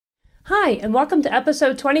Hi, and welcome to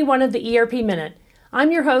episode 21 of the ERP Minute.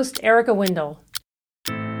 I'm your host, Erica Wendell.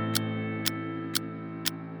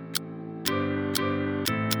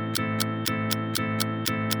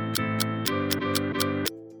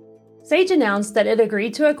 Sage announced that it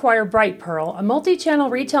agreed to acquire Brightpearl, a multi-channel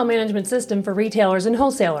retail management system for retailers and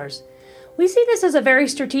wholesalers. We see this as a very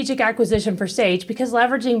strategic acquisition for Sage because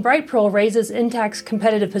leveraging Brightpearl raises Intact's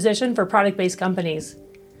competitive position for product-based companies.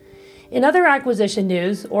 In other acquisition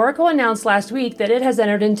news, Oracle announced last week that it has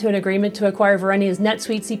entered into an agreement to acquire Verenia's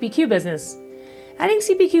NetSuite CPQ business. Adding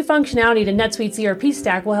CPQ functionality to NetSuite's ERP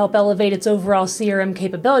stack will help elevate its overall CRM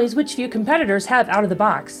capabilities, which few competitors have out of the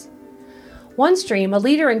box. OneStream, a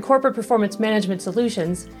leader in corporate performance management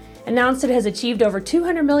solutions, announced it has achieved over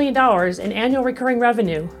 $200 million in annual recurring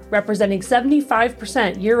revenue, representing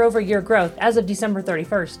 75% year-over-year growth as of December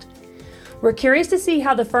 31st. We're curious to see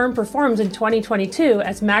how the firm performs in 2022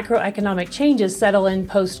 as macroeconomic changes settle in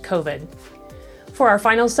post-COVID. For our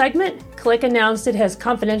final segment, Click announced it has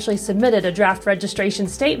confidentially submitted a draft registration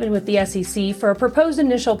statement with the SEC for a proposed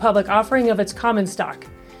initial public offering of its common stock.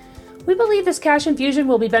 We believe this cash infusion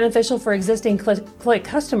will be beneficial for existing Click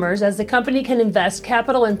customers as the company can invest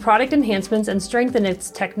capital in product enhancements and strengthen its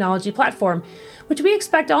technology platform, which we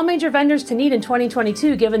expect all major vendors to need in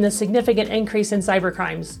 2022 given the significant increase in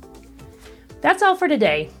cybercrimes. That's all for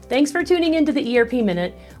today. Thanks for tuning into the ERP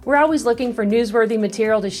Minute. We're always looking for newsworthy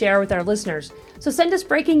material to share with our listeners, so send us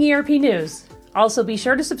breaking ERP news. Also, be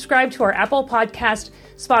sure to subscribe to our Apple Podcast,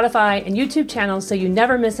 Spotify, and YouTube channels so you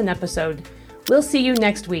never miss an episode. We'll see you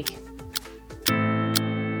next week.